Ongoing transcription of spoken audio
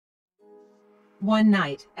One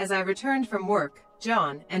night, as I returned from work,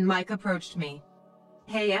 John and Mike approached me.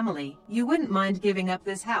 "Hey Emily, you wouldn't mind giving up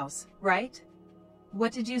this house, right?"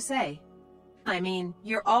 "What did you say?" "I mean,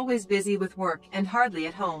 you're always busy with work and hardly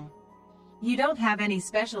at home. You don't have any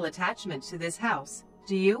special attachment to this house,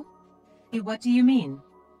 do you?" "What do you mean?"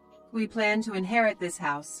 "We plan to inherit this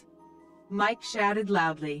house." Mike shouted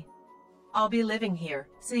loudly. "I'll be living here,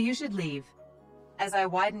 so you should leave." As I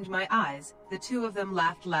widened my eyes, the two of them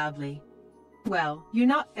laughed loudly. "Well, you're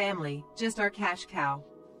not family, just our cash cow."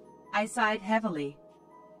 I sighed heavily.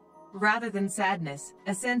 Rather than sadness,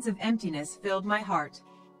 a sense of emptiness filled my heart.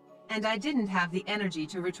 And I didn't have the energy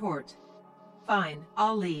to retort. "Fine,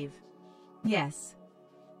 I'll leave." "Yes."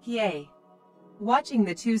 "Yay." Watching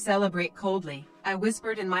the two celebrate coldly, I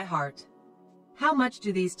whispered in my heart. How much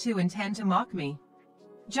do these two intend to mock me?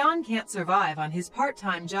 John can't survive on his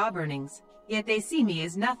part-time job earnings, yet they see me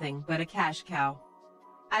as nothing but a cash cow.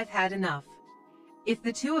 I've had enough. If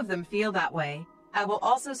the two of them feel that way, I will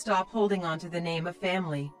also stop holding on to the name of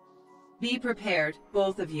family. Be prepared,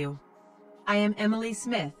 both of you. I am Emily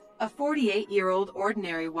Smith, a 48-year-old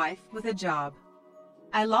ordinary wife with a job.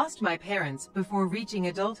 I lost my parents before reaching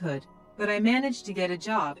adulthood, but I managed to get a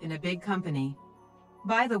job in a big company.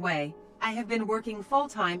 By the way, I have been working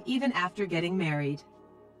full-time even after getting married.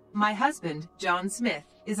 My husband, John Smith,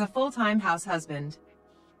 is a full-time house husband.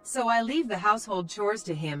 So I leave the household chores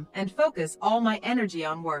to him and focus all my energy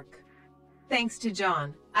on work. Thanks to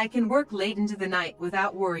John, I can work late into the night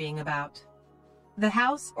without worrying about the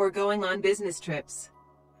house or going on business trips.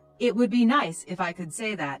 It would be nice if I could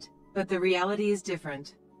say that, but the reality is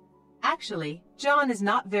different. Actually, John is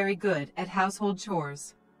not very good at household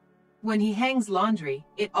chores. When he hangs laundry,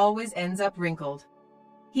 it always ends up wrinkled.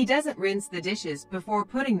 He doesn't rinse the dishes before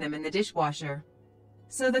putting them in the dishwasher.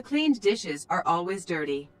 So the cleaned dishes are always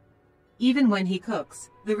dirty. Even when he cooks,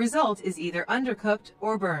 the result is either undercooked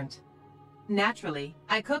or burnt. Naturally,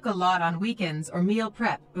 I cook a lot on weekends or meal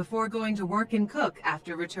prep before going to work and cook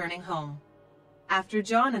after returning home. After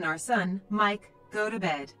John and our son, Mike, go to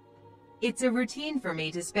bed, it's a routine for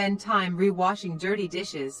me to spend time re-washing dirty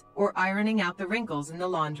dishes or ironing out the wrinkles in the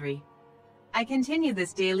laundry. I continue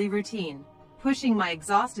this daily routine, pushing my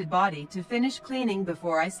exhausted body to finish cleaning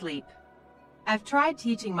before I sleep. I've tried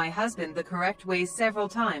teaching my husband the correct ways several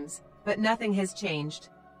times, but nothing has changed.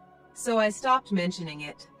 So I stopped mentioning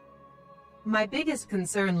it. My biggest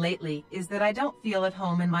concern lately is that I don't feel at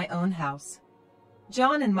home in my own house.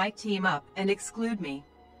 John and Mike team up and exclude me.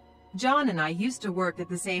 John and I used to work at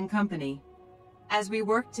the same company. As we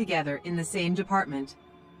worked together in the same department,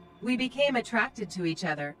 we became attracted to each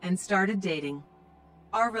other and started dating.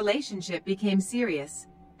 Our relationship became serious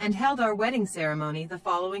and held our wedding ceremony the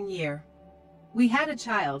following year. We had a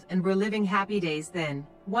child and were living happy days then.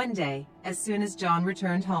 One day, as soon as John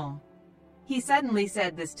returned home, he suddenly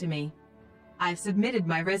said this to me. "I've submitted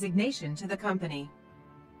my resignation to the company."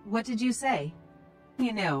 "What did you say?"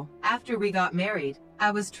 "You know, after we got married,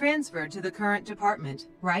 I was transferred to the current department,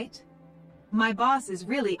 right? My boss is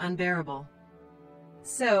really unbearable.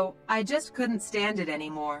 So, I just couldn't stand it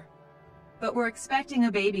anymore. But we're expecting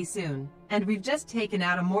a baby soon, and we've just taken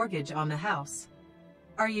out a mortgage on the house.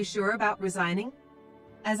 Are you sure about resigning?"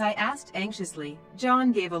 As I asked anxiously,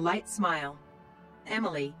 John gave a light smile.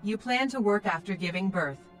 "Emily, you plan to work after giving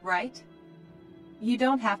birth, right? You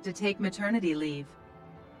don't have to take maternity leave.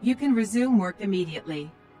 You can resume work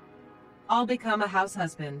immediately. I'll become a house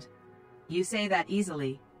husband." You say that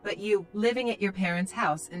easily, but you, living at your parents'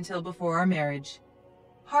 house until before our marriage,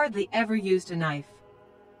 hardly ever used a knife.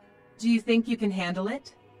 Do you think you can handle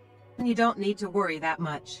it? You don't need to worry that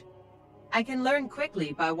much. I can learn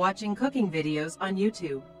quickly by watching cooking videos on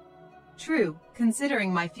YouTube. True,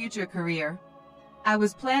 considering my future career, I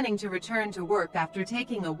was planning to return to work after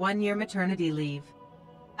taking a 1-year maternity leave.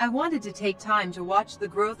 I wanted to take time to watch the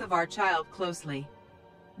growth of our child closely.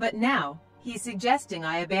 But now, he's suggesting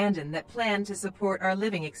I abandon that plan to support our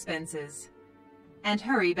living expenses and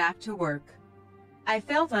hurry back to work. I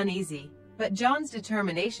felt uneasy, but John's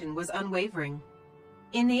determination was unwavering.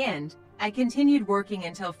 In the end, I continued working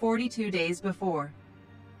until 42 days before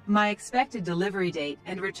my expected delivery date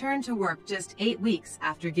and returned to work just 8 weeks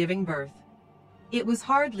after giving birth. It was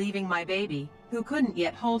hard leaving my baby, who couldn't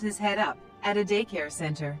yet hold his head up, at a daycare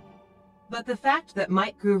center. But the fact that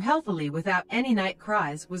Mike grew healthily without any night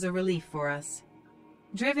cries was a relief for us.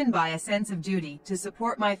 Driven by a sense of duty to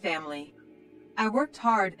support my family, I worked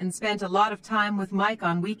hard and spent a lot of time with Mike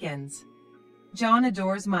on weekends. John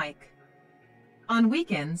adores Mike. On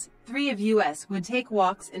weekends, 3 of us would take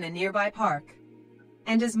walks in a nearby park.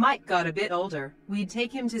 And as Mike got a bit older, we'd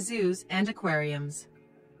take him to zoos and aquariums.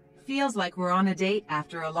 Feels like we're on a date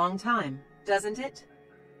after a long time, doesn't it?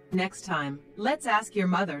 Next time, let's ask your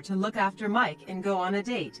mother to look after Mike and go on a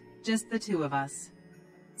date, just the two of us.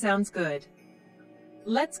 Sounds good.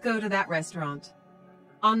 Let's go to that restaurant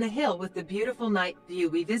on the hill with the beautiful night view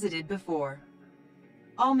we visited before.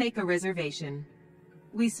 I'll make a reservation.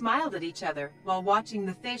 We smiled at each other while watching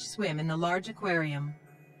the fish swim in the large aquarium.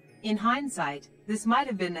 In hindsight, this might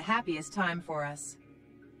have been the happiest time for us.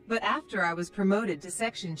 But after I was promoted to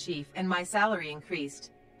section chief and my salary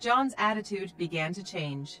increased, John's attitude began to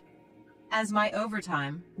change. As my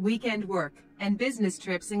overtime, weekend work, and business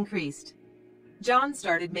trips increased, John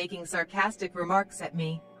started making sarcastic remarks at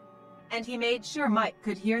me. And he made sure Mike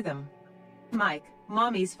could hear them. Mike,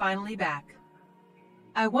 Mommy's finally back.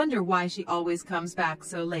 I wonder why she always comes back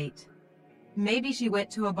so late. Maybe she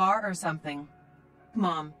went to a bar or something.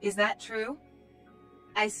 Mom, is that true?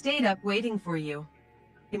 I stayed up waiting for you.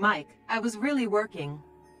 Mike, I was really working.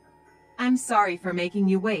 I'm sorry for making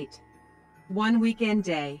you wait. One weekend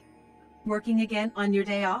day. Working again on your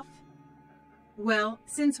day off? Well,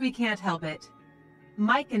 since we can't help it,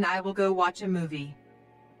 Mike and I will go watch a movie.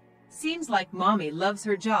 Seems like Mommy loves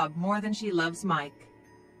her job more than she loves Mike.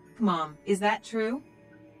 Mom, is that true?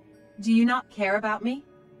 Do you not care about me?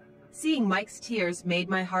 Seeing Mike's tears made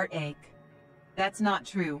my heart ache. That's not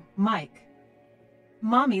true, Mike.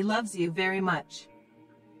 Mommy loves you very much.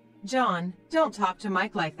 John, don't talk to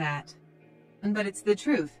Mike like that. But it's the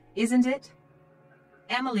truth, isn't it?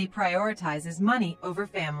 Emily prioritizes money over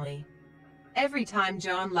family. Every time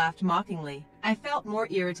John laughed mockingly, I felt more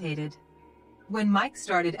irritated. When Mike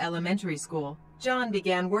started elementary school, John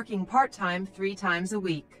began working part-time 3 times a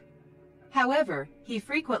week. However, he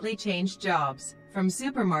frequently changed jobs, from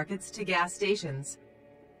supermarkets to gas stations.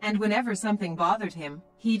 And whenever something bothered him,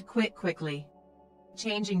 he'd quit quickly.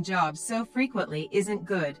 Changing jobs so frequently isn't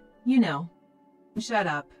good, you know. Shut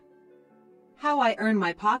up. How I earn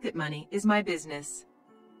my pocket money is my business.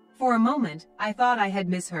 For a moment, I thought I had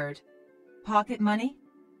misheard. Pocket money?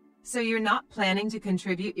 So you're not planning to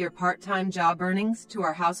contribute your part-time job earnings to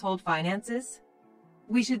our household finances?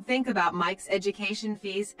 We should think about Mike's education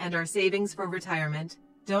fees and our savings for retirement,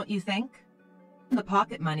 don't you think? The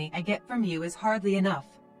pocket money I get from you is hardly enough.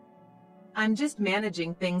 I'm just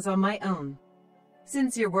managing things on my own.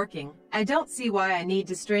 Since you're working, I don't see why I need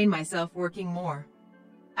to strain myself working more.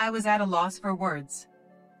 I was at a loss for words.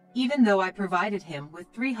 Even though I provided him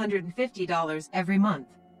with $350 every month.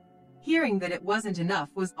 Hearing that it wasn't enough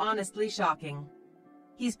was honestly shocking.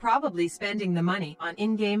 He's probably spending the money on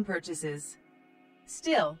in-game purchases.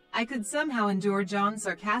 Still, I could somehow endure John's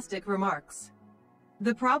sarcastic remarks.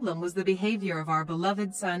 The problem was the behavior of our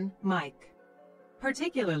beloved son, Mike.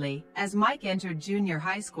 Particularly, as Mike entered junior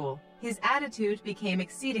high school, his attitude became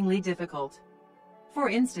exceedingly difficult. For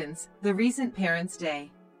instance, the recent Parents'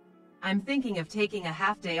 Day. I'm thinking of taking a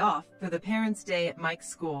half-day off for the Parents' Day at Mike's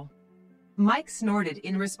school. Mike snorted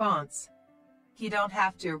in response. You don't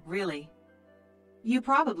have to, really. You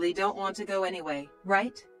probably don't want to go anyway,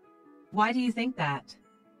 right? Why do you think that?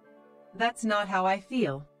 That's not how I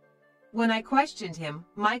feel. When I questioned him,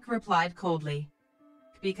 Mike replied coldly.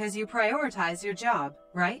 Because you prioritize your job,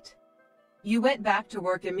 right? You went back to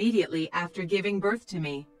work immediately after giving birth to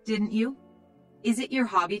me, didn't you? Is it your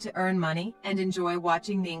hobby to earn money and enjoy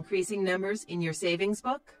watching the increasing numbers in your savings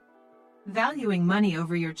book? Valuing money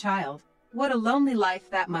over your child, what a lonely life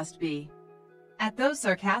that must be. At those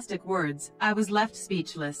sarcastic words, I was left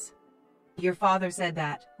speechless. Your father said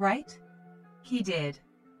that, right? He did.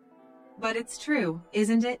 But it's true,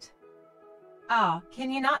 isn't it? Ah, can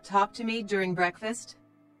you not talk to me during breakfast?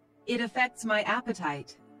 It affects my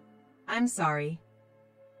appetite. I'm sorry.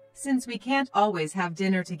 Since we can't always have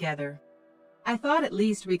dinner together, I thought at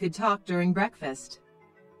least we could talk during breakfast.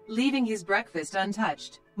 Leaving his breakfast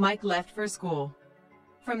untouched, Mike left for school.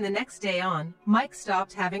 From the next day on, Mike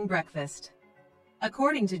stopped having breakfast.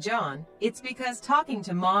 According to John, it's because talking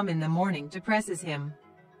to Mom in the morning depresses him.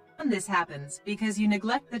 And this happens because you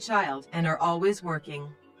neglect the child and are always working.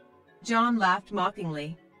 John laughed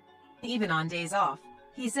mockingly. Even on days off,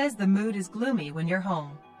 he says the mood is gloomy when you're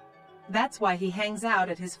home. That's why he hangs out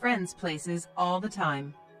at his friends' places all the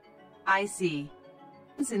time. I see.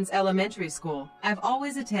 Since elementary school, I've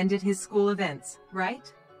always attended his school events,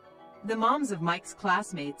 right? The moms of Mike's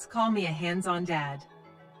classmates call me a hands-on dad.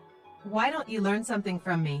 Why don't you learn something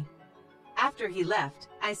from me? After he left,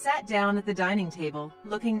 I sat down at the dining table,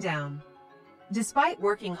 looking down. Despite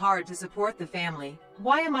working hard to support the family,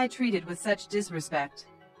 why am I treated with such disrespect?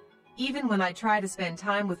 Even when I try to spend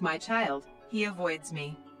time with my child, he avoids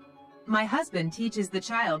me. My husband teaches the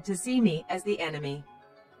child to see me as the enemy.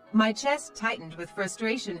 My chest tightened with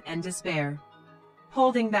frustration and despair.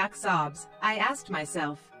 Holding back sobs, I asked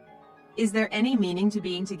myself, Is there any meaning to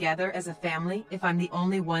being together as a family if I'm the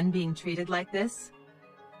only one being treated like this?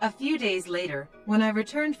 A few days later, when I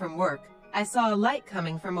returned from work, I saw a light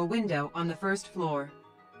coming from a window on the first floor.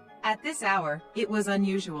 At this hour, it was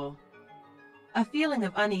unusual. A feeling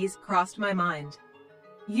of unease crossed my mind.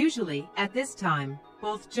 Usually, at this time,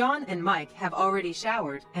 both John and Mike have already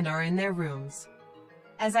showered and are in their rooms.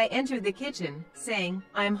 As I entered the kitchen, saying,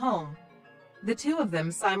 "I'm home," the two of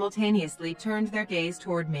them simultaneously turned their gaze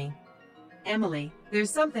toward me. "Emily, there's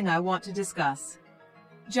something I want to discuss."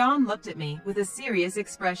 John looked at me with a serious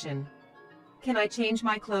expression. "Can I change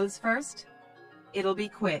my clothes first? It'll be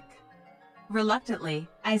quick." Reluctantly,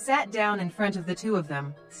 I sat down in front of the two of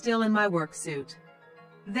them, still in my work suit.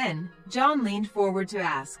 Then, John leaned forward to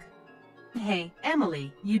ask, "Hey,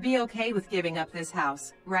 Emily, you'd be okay with giving up this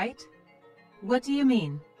house, right?" "What do you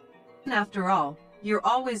mean?" "After all, you're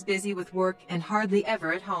always busy with work and hardly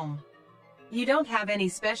ever at home. You don't have any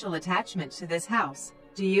special attachment to this house,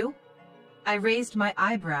 do you?" I raised my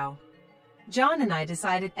eyebrow. John and I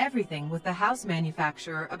decided everything with the house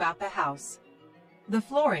manufacturer about the house. The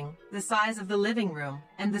flooring, the size of the living room,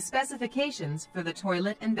 and the specifications for the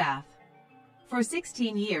toilet and bath. For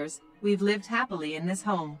 16 years, we've lived happily in this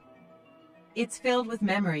home. It's filled with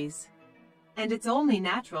memories. And it's only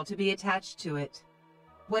natural to be attached to it.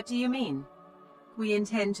 "What do you mean?" "We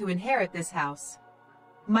intend to inherit this house,"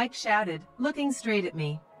 Mike shouted, looking straight at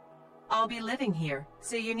me. "I'll be living here,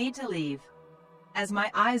 so you need to leave." As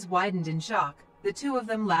my eyes widened in shock, the two of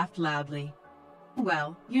them laughed loudly.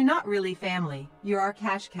 "Well, you're not really family, you're our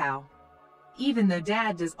cash cow. Even though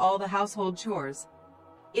Dad does all the household chores.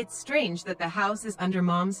 It's strange that the house is under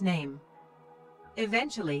Mom's name.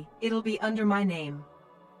 Eventually, it'll be under my name.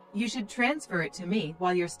 You should transfer it to me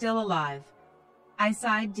while you're still alive." I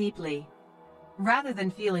sighed deeply. Rather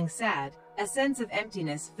than feeling sad, a sense of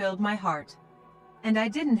emptiness filled my heart. And I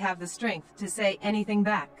didn't have the strength to say anything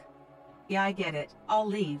back. "Yeah, I get it, I'll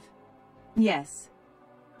leave." "Yes."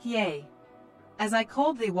 "Yay." As I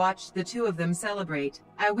coldly watched the two of them celebrate,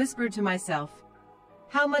 I whispered to myself,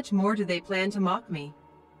 "How much more do they plan to mock me?"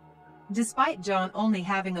 Despite John only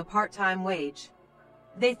having a part-time wage,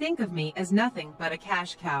 they think of me as nothing but a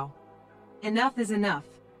cash cow. Enough is enough.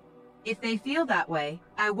 If they feel that way,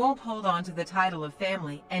 I won't hold on to the title of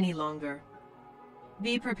family any longer.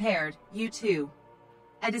 Be prepared, you two.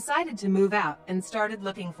 I decided to move out and started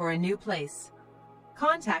looking for a new place.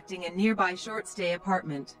 Contacting a nearby short-stay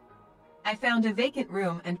apartment. I found a vacant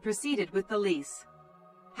room and proceeded with the lease.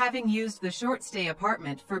 Having used the short-stay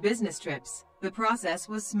apartment for business trips, the process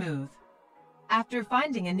was smooth. After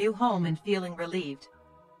finding a new home and feeling relieved,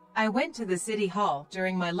 I went to the city hall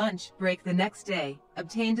during my lunch break the next day,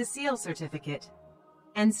 obtained a seal certificate,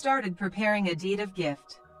 and started preparing a deed of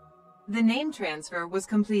gift. The name transfer was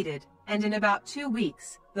completed, and in about 2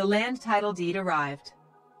 weeks, the land title deed arrived.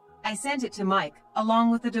 I sent it to Mike,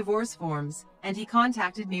 along with the divorce forms, and he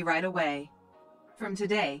contacted me right away. "From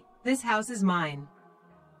today, this house is mine.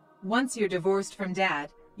 Once you're divorced from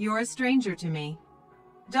Dad, you're a stranger to me.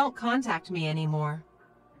 Don't contact me anymore."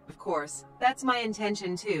 Of course, that's my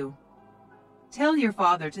intention too. Tell your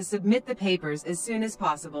father to submit the papers as soon as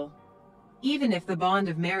possible. Even if the bond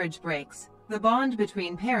of marriage breaks, the bond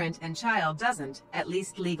between parent and child doesn't, at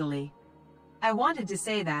least legally. I wanted to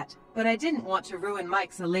say that, but I didn't want to ruin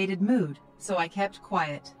Mike's elated mood, so I kept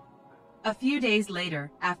quiet. A few days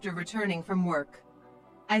later, after returning from work,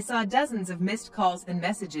 I saw dozens of missed calls and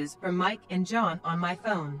messages from Mike and John on my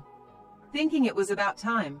phone. Thinking it was about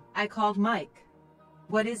time, I called Mike.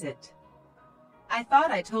 "What is it?" "I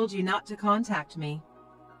thought I told you not to contact me."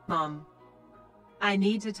 "Mom, I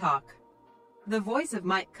need to talk." The voice of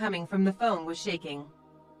Mike coming from the phone was shaking.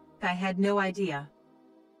 I had no idea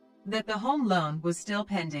that the home loan was still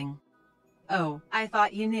pending. "Oh, I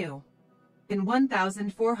thought you knew. And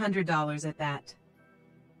 $1,400 at that.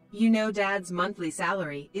 You know Dad's monthly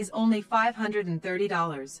salary is only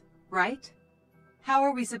 $530, right? How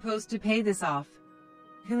are we supposed to pay this off?"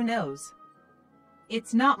 "Who knows?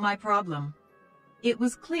 It's not my problem." It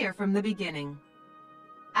was clear from the beginning.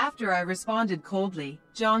 After I responded coldly,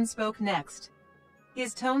 John spoke next,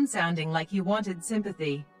 his tone sounding like he wanted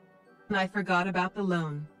sympathy. I forgot about the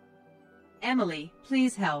loan. "Emily,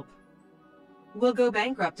 please help. We'll go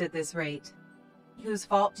bankrupt at this rate." "Whose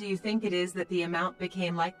fault do you think it is that the amount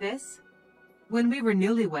became like this?" "When we were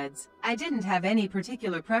newlyweds, I didn't have any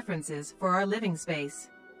particular preferences for our living space.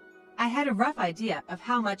 I had a rough idea of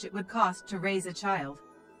how much it would cost to raise a child.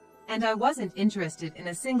 And I wasn't interested in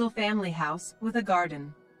a single-family house with a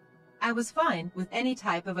garden. I was fine with any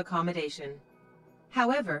type of accommodation.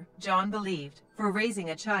 However, John believed, for raising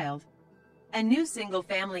a child, A new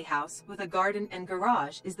single-family house with a garden and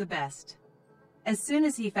garage is the best. As soon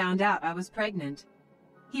as he found out I was pregnant,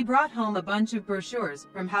 he brought home a bunch of brochures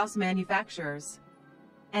from house manufacturers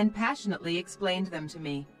and passionately explained them to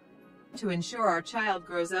me. To ensure our child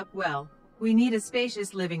grows up well, we need a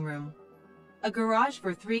spacious living room. A garage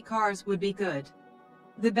for 3 cars would be good.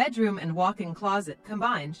 The bedroom and walk-in closet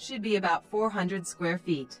combined should be about 400 square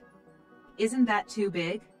feet. Isn't that too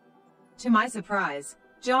big? To my surprise,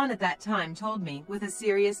 John at that time told me with a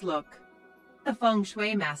serious look. The feng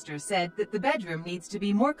shui master said that the bedroom needs to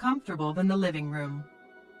be more comfortable than the living room.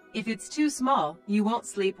 If it's too small, you won't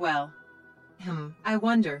sleep well. I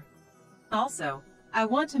wonder. Also, I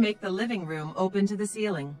want to make the living room open to the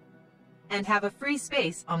ceiling and have a free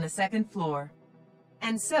space on the 2nd floor.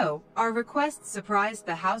 And so, our requests surprised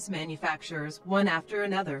the house manufacturers one after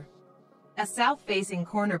another. A south-facing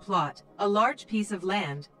corner plot, a large piece of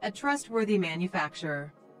land, a trustworthy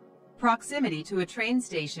manufacturer. Proximity to a train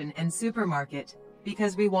station and supermarket,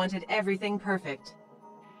 because we wanted everything perfect.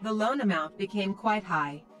 The loan amount became quite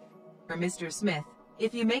high. For Mr. Smith,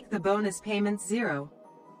 if you make the bonus payments 0,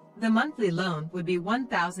 the monthly loan would be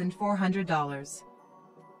 $1,400.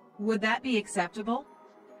 Would that be acceptable?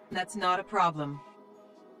 That's not a problem.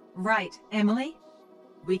 Right, Emily?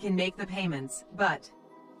 We can make the payments, but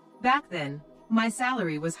back then, my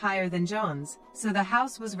salary was higher than John's, so the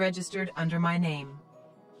house was registered under my name.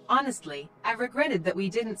 Honestly, I regretted that we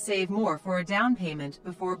didn't save more for a down payment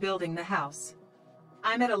before building the house.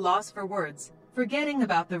 I'm at a loss for words, forgetting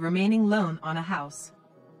about the remaining loan on a house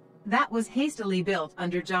that was hastily built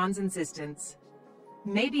under John's insistence.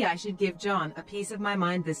 Maybe I should give John a piece of my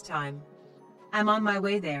mind this time. I'm on my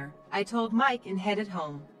way there, I told Mike and headed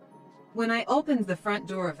home. When I opened the front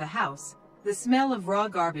door of the house, the smell of raw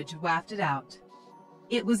garbage wafted out.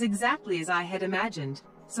 It was exactly as I had imagined,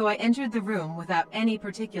 so I entered the room without any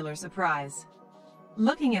particular surprise.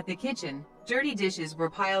 Looking at the kitchen, dirty dishes were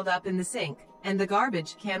piled up in the sink, and the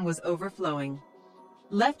garbage can was overflowing.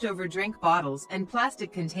 Leftover drink bottles and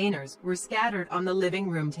plastic containers were scattered on the living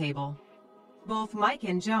room table. Both Mike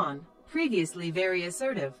and John, previously very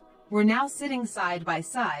assertive, were now sitting side by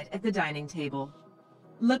side at the dining table,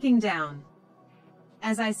 looking down.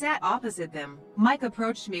 As I sat opposite them, Mike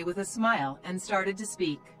approached me with a smile and started to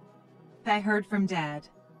speak. I heard from Dad.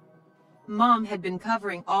 Mom had been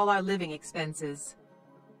covering all our living expenses.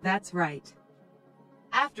 That's right.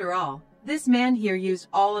 After all, this man here used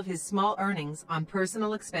all of his small earnings on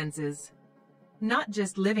personal expenses. Not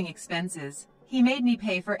just living expenses, he made me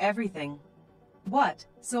pay for everything. What,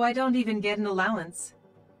 so I don't even get an allowance?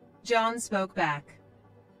 John spoke back.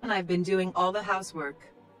 And I've been doing all the housework.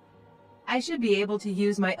 I should be able to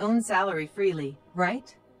use my own salary freely,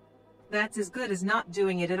 right? That's as good as not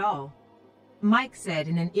doing it at all, Mike said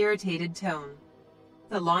in an irritated tone.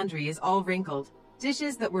 The laundry is all wrinkled,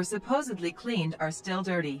 dishes that were supposedly cleaned are still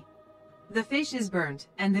dirty. The fish is burnt,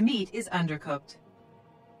 and the meat is undercooked.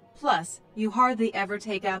 Plus, you hardly ever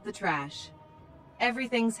take out the trash.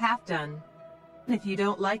 Everything's half done. If you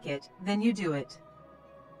don't like it, then you do it.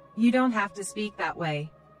 You don't have to speak that way.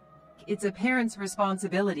 It's a parent's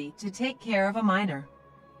responsibility to take care of a minor.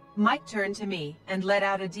 Mike turned to me and let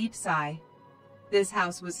out a deep sigh. This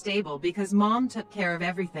house was stable because Mom took care of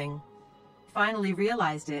everything. Finally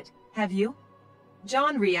realized it, have you?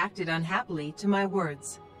 John reacted unhappily to my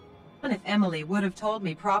words. And if Emily would have told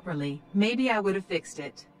me properly, maybe I would have fixed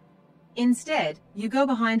it. Instead, you go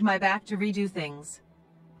behind my back to redo things.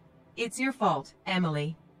 It's your fault,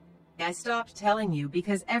 Emily. I stopped telling you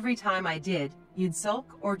because every time I did, you'd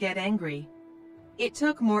sulk or get angry. It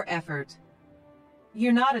took more effort.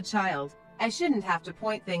 You're not a child. I shouldn't have to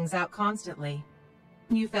point things out constantly.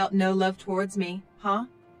 You felt no love towards me, huh?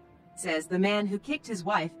 Says the man who kicked his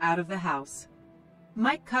wife out of the house.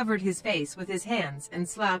 Mike covered his face with his hands and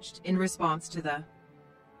slouched in response to the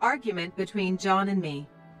argument between John and me.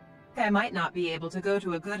 I might not be able to go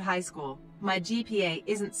to a good high school. My GPA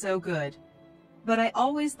isn't so good. But I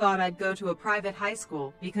always thought I'd go to a private high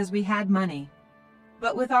school because we had money.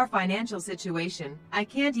 But with our financial situation, I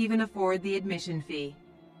can't even afford the admission fee.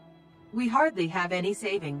 We hardly have any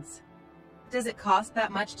savings. Does it cost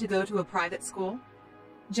that much to go to a private school?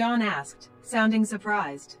 John asked, sounding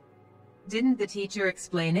surprised. Didn't the teacher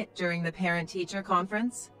explain it during the parent-teacher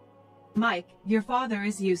conference? Mike, your father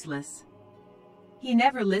is useless. He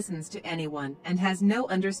never listens to anyone and has no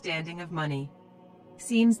understanding of money.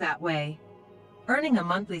 Seems that way. Earning a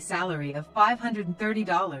monthly salary of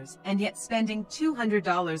 $530 and yet spending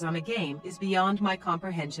 $200 on a game is beyond my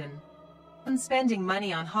comprehension. And spending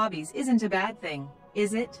money on hobbies isn't a bad thing,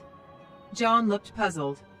 is it? John looked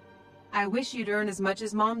puzzled. I wish you'd earn as much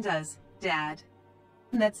as Mom does, Dad.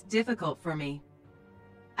 That's difficult for me.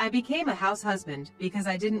 I became a house husband because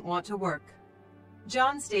I didn't want to work.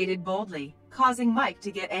 John stated boldly, causing Mike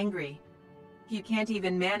to get angry. You can't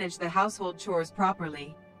even manage the household chores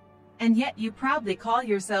properly. And yet you proudly call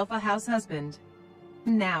yourself a house husband.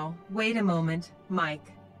 Now, wait a moment,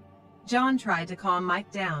 Mike. John tried to calm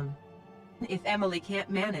Mike down. If Emily can't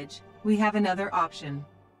manage, we have another option.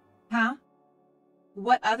 Huh?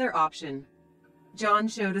 What other option? John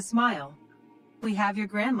showed a smile. We have your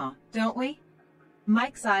grandma, don't we?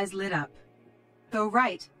 Mike's eyes lit up. Oh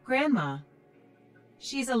right, Grandma.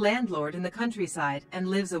 She's a landlord in the countryside and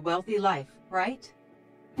lives a wealthy life, right?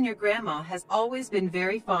 Your grandma has always been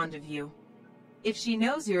very fond of you. If she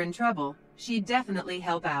knows you're in trouble, she'd definitely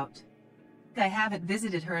help out. I haven't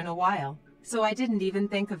visited her in a while, so I didn't even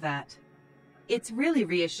think of that. It's really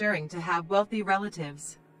reassuring to have wealthy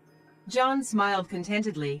relatives. John smiled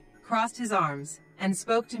contentedly, crossed his arms, and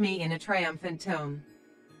spoke to me in a triumphant tone.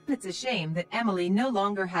 It's a shame that Emily no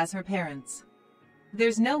longer has her parents.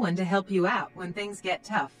 There's no one to help you out when things get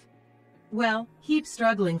tough. Well, keep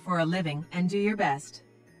struggling for a living and do your best.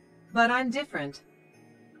 But I'm different.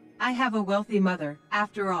 I have a wealthy mother,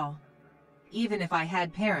 after all. Even if I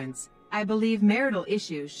had parents, I believe marital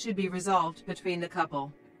issues should be resolved between the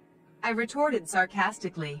couple. I retorted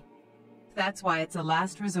sarcastically. That's why it's a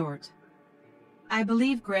last resort. I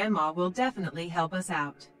believe Grandma will definitely help us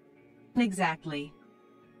out. Exactly.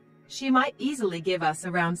 She might easily give us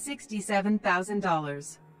around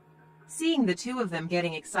 $67,000. Seeing the two of them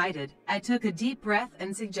getting excited, I took a deep breath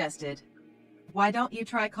and suggested, "Why don't you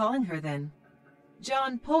try calling her then?"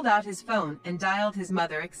 John pulled out his phone and dialed his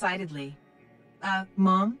mother excitedly.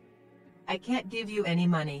 Mom? I can't give you any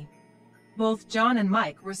money." Both John and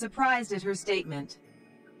Mike were surprised at her statement.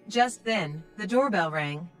 Just then, the doorbell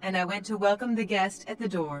rang, and I went to welcome the guest at the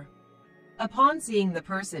door. Upon seeing the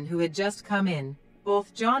person who had just come in,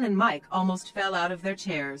 both John and Mike almost fell out of their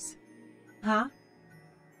chairs. Huh?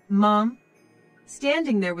 Mom?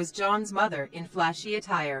 Standing there was John's mother in flashy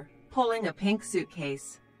attire, pulling a pink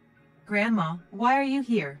suitcase. "Grandma, why are you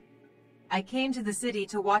here?" "I came to the city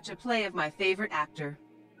to watch a play of my favorite actor,"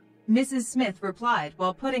 Mrs. Smith replied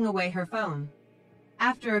while putting away her phone.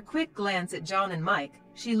 After a quick glance at John and Mike,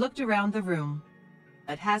 she looked around the room.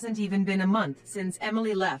 It hasn't even been a month since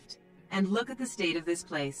Emily left, and look at the state of this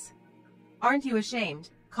place. Aren't you ashamed,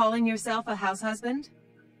 calling yourself a house husband?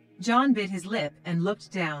 John bit his lip and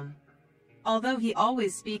looked down. Although he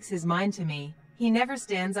always speaks his mind to me, he never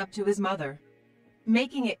stands up to his mother,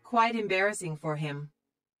 making it quite embarrassing for him.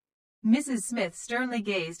 Mrs. Smith sternly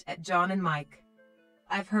gazed at John and Mike.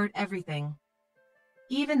 "I've heard everything.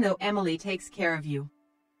 Even though Emily takes care of you,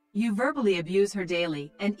 you verbally abuse her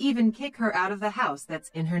daily and even kick her out of the house that's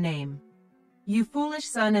in her name. You foolish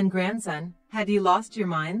son and grandson, have you lost your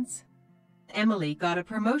minds? Emily got a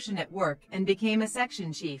promotion at work and became a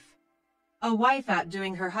section chief. A wife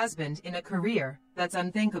outdoing her husband in a career, that's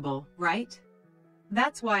unthinkable, right?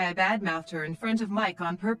 That's why I badmouthed her in front of Mike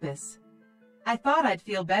on purpose. I thought I'd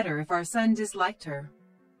feel better if our son disliked her."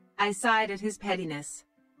 I sighed at his pettiness.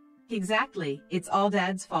 "Exactly, it's all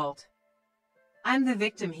Dad's fault. I'm the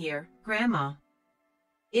victim here, Grandma.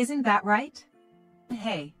 Isn't that right?"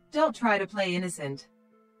 "Hey, don't try to play innocent."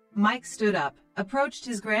 Mike stood up, approached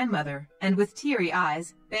his grandmother, and with teary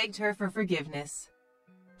eyes, begged her for forgiveness.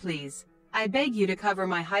 "Please, I beg you to cover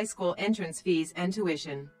my high school entrance fees and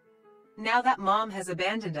tuition. Now that Mom has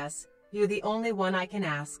abandoned us, you're the only one I can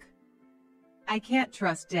ask. I can't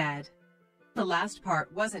trust Dad." The last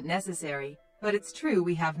part wasn't necessary, but it's true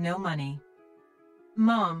we have no money.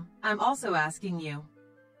 "Mom, I'm also asking you."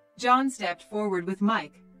 John stepped forward with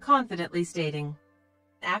Mike, confidently stating,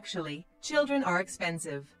 "Actually, children are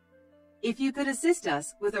expensive. If you could assist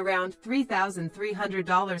us with around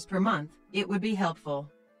 $3,300 per month, it would be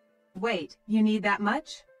helpful." "Wait, you need that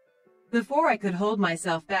much?" Before I could hold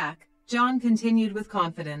myself back, John continued with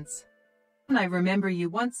confidence. "I remember you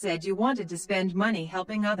once said you wanted to spend money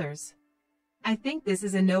helping others. I think this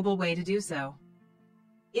is a noble way to do so.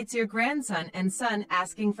 It's your grandson and son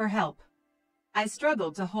asking for help." I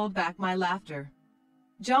struggled to hold back my laughter.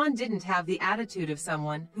 John didn't have the attitude of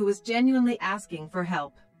someone who was genuinely asking for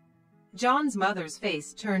help. John's mother's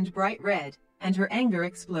face turned bright red, and her anger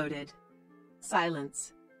exploded.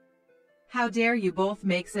 Silence. "How dare you both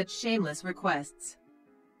make such shameless requests?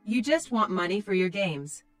 You just want money for your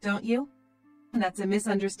games, don't you? That's a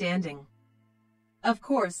misunderstanding. Of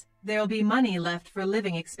course, there'll be money left for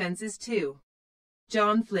living expenses too."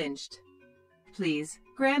 John flinched. "Please,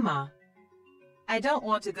 Grandma. I don't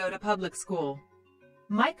want to go to public school."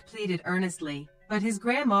 Mike pleaded earnestly, but his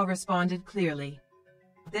grandma responded clearly.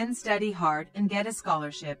 "Then study hard and get a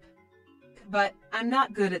scholarship. but I'm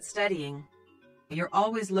not good at studying. You're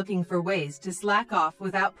always looking for ways to slack off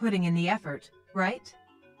without putting in the effort, right?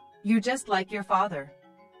 You're just like your father.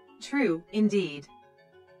 True, indeed.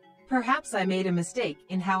 Perhaps I made a mistake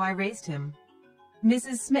in how I raised him.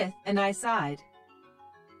 Mrs. Smith and I sighed.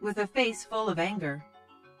 With a face full of anger,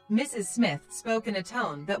 Mrs. Smith spoke in a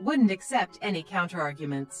tone that wouldn't accept any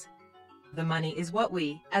counterarguments. The money is what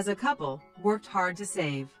we, as a couple, worked hard to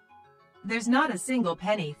save. There's not a single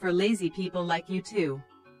penny for lazy people like you two.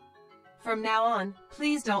 From now on,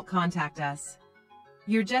 please don't contact us.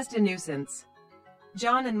 You're just a nuisance.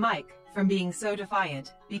 John and Mike, from being so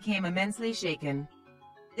defiant, became immensely shaken.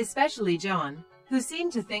 Especially John, who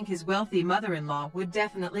seemed to think his wealthy mother-in-law would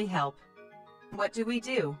definitely help. What do we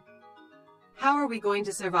do? How are we going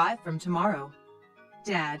to survive from tomorrow?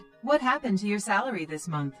 Dad, what happened to your salary this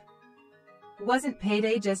month? Wasn't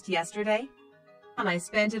payday just yesterday? And I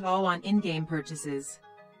spent it all on in-game purchases.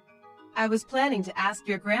 I was planning to ask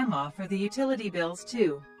your grandma for the utility bills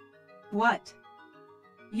too. What?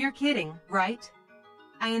 You're kidding, right?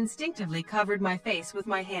 I instinctively covered my face with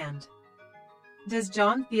my hand. Does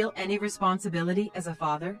John feel any responsibility as a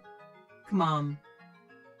father? Mom.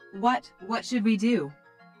 What should we do?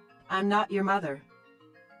 I'm not your mother.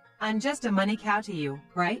 I'm just a money cow to you,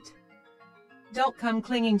 right? Don't come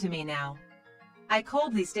clinging to me now. I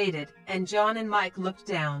coldly stated, and John and Mike looked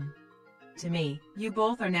down. To me, you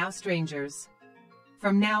both are now strangers.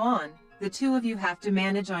 From now on, the two of you have to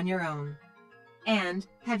manage on your own. And,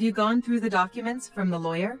 have you gone through the documents from the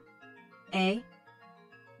lawyer? Eh?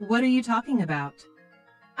 What are you talking about?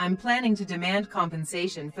 I'm planning to demand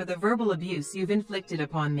compensation for the verbal abuse you've inflicted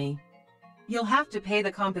upon me. You'll have to pay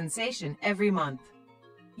the compensation every month.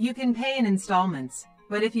 You can pay in installments,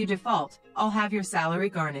 but if you default, I'll have your salary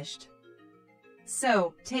garnished.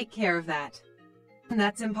 So, take care of that.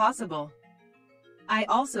 That's impossible. I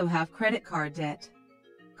also have credit card debt.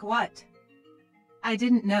 What? I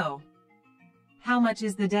didn't know. How much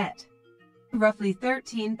is the debt? Roughly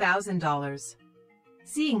 $13,000.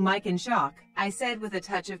 Seeing Mike in shock, I said with a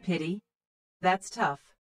touch of pity, that's tough.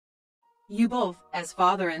 You both, as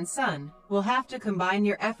father and son, will have to combine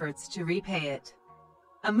your efforts to repay it.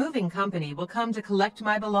 A moving company will come to collect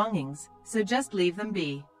my belongings, so just leave them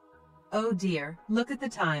be. Oh dear, look at the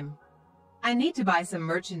time. I need to buy some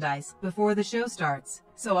merchandise before the show starts,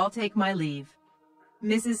 so I'll take my leave.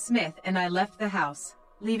 Mrs. Smith and I left the house,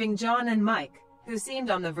 leaving John and Mike, who seemed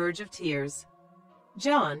on the verge of tears.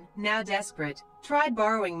 John, now desperate, tried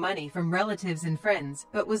borrowing money from relatives and friends,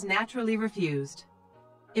 but was naturally refused.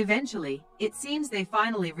 Eventually, it seems they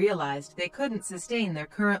finally realized they couldn't sustain their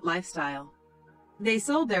current lifestyle. They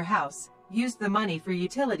sold their house, used the money for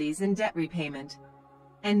utilities and debt repayment,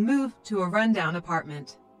 and moved to a rundown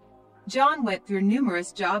apartment. John went through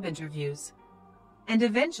numerous job interviews and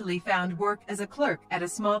eventually found work as a clerk at a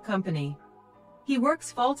small company. He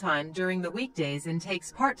works full-time during the weekdays and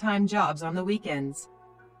takes part-time jobs on the weekends,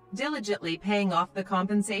 diligently paying off the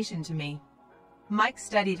compensation to me. Mike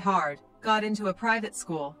studied hard, got into a private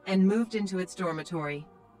school, and moved into its dormitory.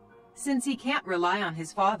 Since he can't rely on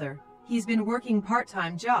his father, he's been working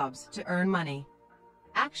part-time jobs to earn money.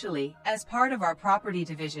 Actually, as part of our property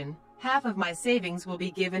division, half of my savings will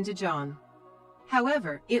be given to John.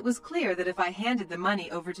 However, it was clear that if I handed the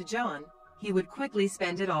money over to John, he would quickly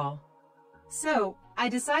spend it all. So, I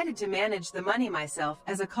decided to manage the money myself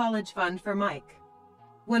as a college fund for Mike.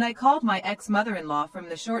 When I called my ex-mother-in-law from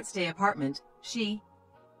the short-stay apartment, she,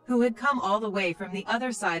 who had come all the way from the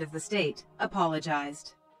other side of the state,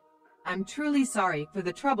 apologized. I'm truly sorry for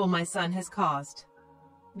the trouble my son has caused.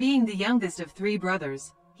 Being the youngest of 3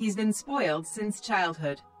 brothers, he's been spoiled since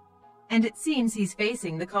childhood. And it seems he's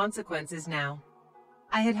facing the consequences now.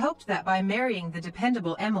 I had hoped that by marrying the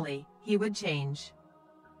dependable Emily, he would change.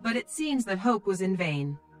 But it seems that hope was in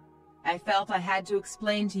vain. I felt I had to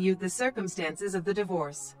explain to you the circumstances of the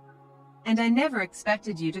divorce. And I never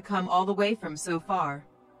expected you to come all the way from so far.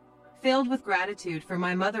 Filled with gratitude for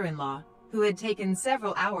my mother-in-law, who had taken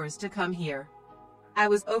several hours to come here, I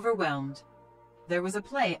was overwhelmed. There was a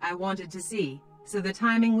play I wanted to see, so the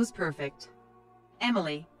timing was perfect.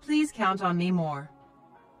 Emily, please count on me more.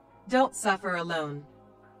 Don't suffer alone.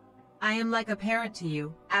 I am like a parent to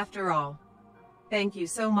you, after all. Thank you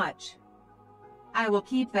so much. I will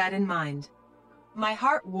keep that in mind. My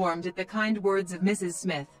heart warmed at the kind words of Mrs.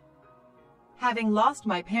 Smith. Having lost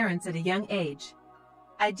my parents at a young age,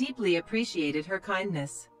 I deeply appreciated her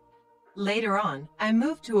kindness. Later on, I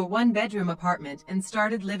moved to a 1-bedroom apartment and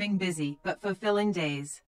started living busy but fulfilling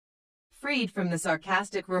days. Freed from the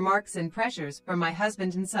sarcastic remarks and pressures from my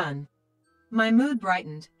husband and son, my mood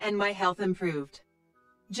brightened and my health improved.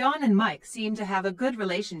 John and Mike seem to have a good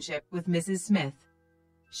relationship with Mrs. Smith,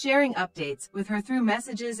 sharing updates with her through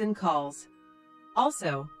messages and calls.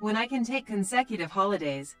 Also, when I can take consecutive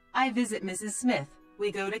holidays, I visit Mrs. Smith,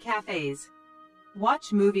 we go to cafes,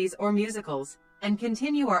 watch movies or musicals, and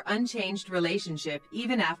continue our unchanged relationship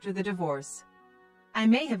even after the divorce. I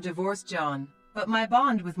may have divorced John, but my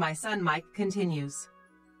bond with my son Mike continues.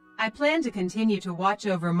 I plan to continue to watch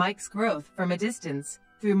over Mike's growth from a distance,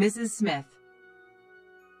 through Mrs. Smith.